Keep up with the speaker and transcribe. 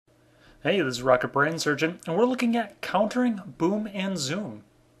Hey, this is Rocket Brain Surgeon, and we're looking at countering boom and zoom.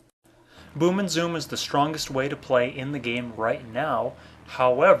 Boom and zoom is the strongest way to play in the game right now.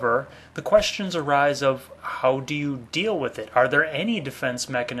 However, the questions arise of how do you deal with it? Are there any defense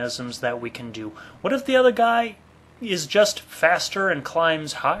mechanisms that we can do? What if the other guy is just faster and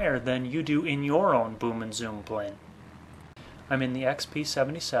climbs higher than you do in your own boom and zoom plane? I'm in the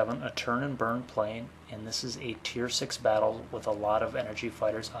XP-77, a turn and burn plane, and this is a tier 6 battle with a lot of energy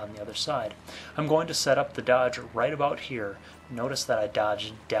fighters on the other side. I'm going to set up the dodge right about here. Notice that I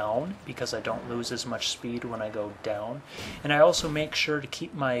dodge down because I don't lose as much speed when I go down, and I also make sure to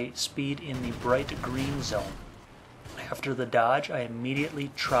keep my speed in the bright green zone. After the dodge, I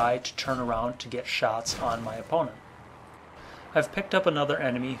immediately try to turn around to get shots on my opponent. I've picked up another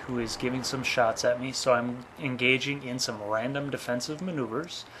enemy who is giving some shots at me, so I'm engaging in some random defensive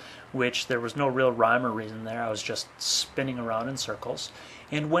maneuvers, which there was no real rhyme or reason there. I was just spinning around in circles.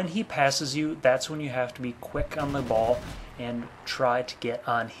 And when he passes you, that's when you have to be quick on the ball and try to get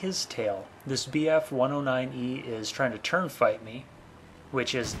on his tail. This BF-109E is trying to turn fight me,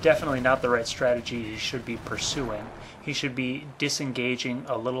 which is definitely not the right strategy he should be pursuing. He should be disengaging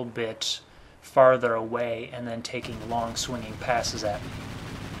a little bit farther away and then taking long swinging passes at me.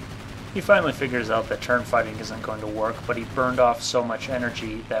 He finally figures out that turn fighting isn't going to work, but he burned off so much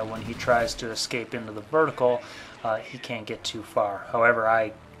energy that when he tries to escape into the vertical, he can't get too far. However,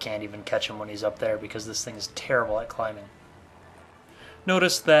 I can't even catch him when he's up there because this thing is terrible at climbing.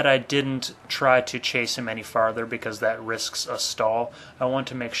 Notice that I didn't try to chase him any farther because that risks a stall. I want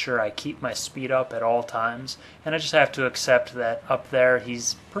to make sure I keep my speed up at all times, and I just have to accept that up there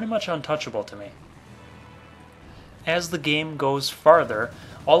he's pretty much untouchable to me. As the game goes farther,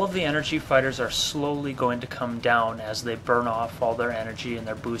 all of the energy fighters are slowly going to come down as they burn off all their energy and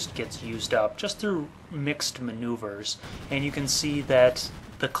their boost gets used up just through mixed maneuvers. And you can see that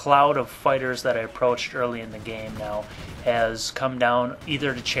the cloud of fighters that I approached early in the game now has come down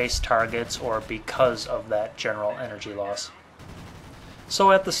either to chase targets or because of that general energy loss.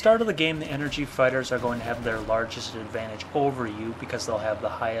 So at the start of the game, the energy fighters are going to have their largest advantage over you because they'll have the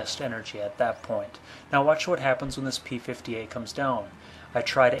highest energy at that point. Now watch what happens when this P-58 comes down. I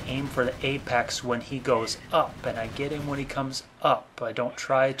try to aim for the apex when he goes up, and I get him when he comes up. I don't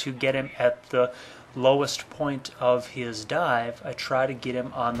try to get him at the lowest point of his dive. I try to get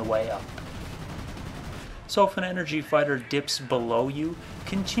him on the way up. So if an energy fighter dips below you,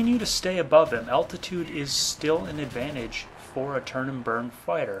 continue to stay above him. Altitude is still an advantage for a turn and burn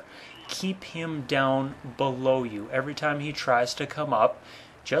fighter. Keep him down below you. Every time he tries to come up,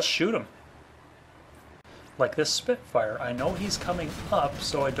 just shoot him. Like this Spitfire, I know he's coming up,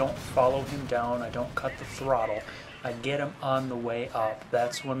 so I don't follow him down, I don't cut the throttle. I get him on the way up.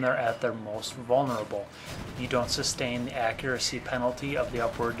 That's when they're at their most vulnerable. You don't sustain the accuracy penalty of the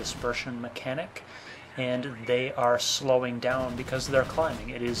upward dispersion mechanic, and they are slowing down because they're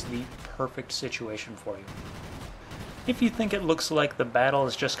climbing. It is the perfect situation for you. If you think it looks like the battle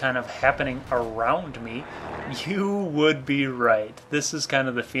is just kind of happening around me, you would be right. This is kind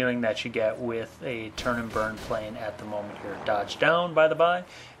of the feeling that you get with a turn and burn plane at the moment here. Dodge down, by the by,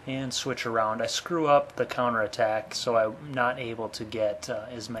 and switch around. I screw up the counterattack, so I'm not able to get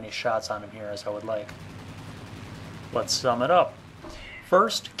as many shots on him here as I would like. Let's sum it up.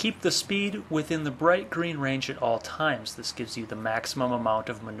 First, keep the speed within the bright green range at all times. This gives you the maximum amount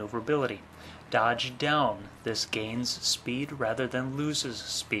of maneuverability. Dodge down. This gains speed rather than loses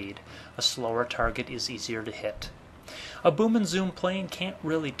speed. A slower target is easier to hit. A boom and zoom plane can't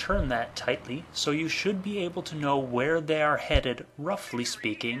really turn that tightly, so you should be able to know where they are headed, roughly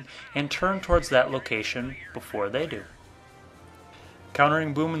speaking, and turn towards that location before they do.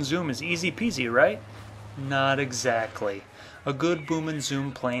 Countering boom and zoom is easy peasy, right? Not exactly. A good boom and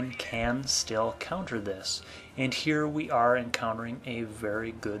zoom plane can still counter this, and here we are encountering a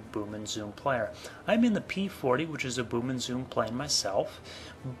very good boom and zoom player. I'm in the P-40, which is a boom and zoom plane myself,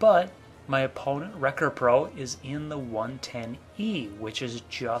 but my opponent, Wrecker Pro, is in the 110E, which is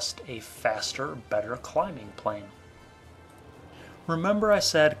just a faster, better climbing plane. Remember I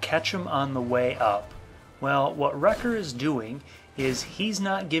said catch him on the way up. Well, what Wrecker is doing is he's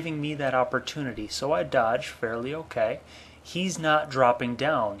not giving me that opportunity, so I dodge fairly okay. He's not dropping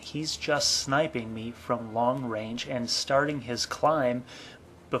down, he's just sniping me from long range and starting his climb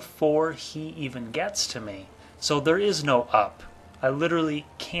before he even gets to me. So there is no up. I literally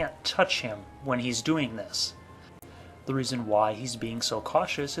can't touch him when he's doing this. The reason why he's being so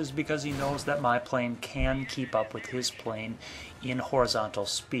cautious is because he knows that my plane can keep up with his plane in horizontal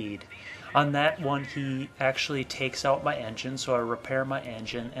speed. On that one, he actually takes out my engine, so I repair my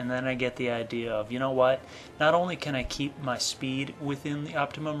engine, and then I get the idea of, you know what, not only can I keep my speed within the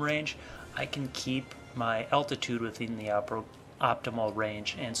optimum range, I can keep my altitude within the optimal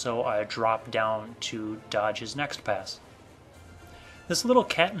range, and so I drop down to dodge his next pass. This little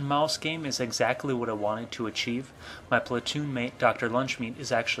cat and mouse game is exactly what I wanted to achieve. My platoon mate, Dr. Lunchmeat,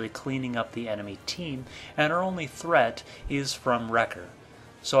 is actually cleaning up the enemy team, and our only threat is from Wrecker.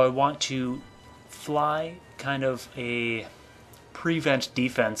 So I want to fly kind of a prevent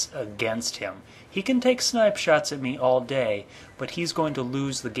defense against him. He can take snipe shots at me all day, but he's going to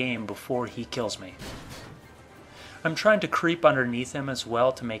lose the game before he kills me. I'm trying to creep underneath him as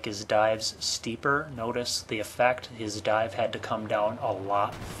well to make his dives steeper. Notice the effect. His dive had to come down a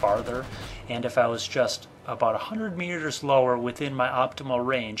lot farther, and if I was just about 100 meters lower within my optimal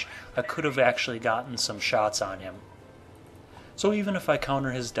range, I could have actually gotten some shots on him. So even if I counter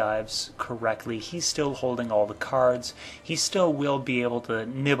his dives correctly, he's still holding all the cards. He still will be able to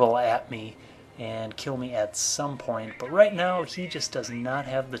nibble at me and kill me at some point, but right now he just does not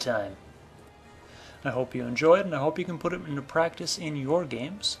have the time. I hope you enjoyed, and I hope you can put it into practice in your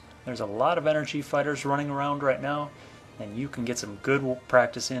games. There's a lot of energy fighters running around right now, and you can get some good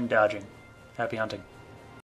practice in dodging. Happy hunting.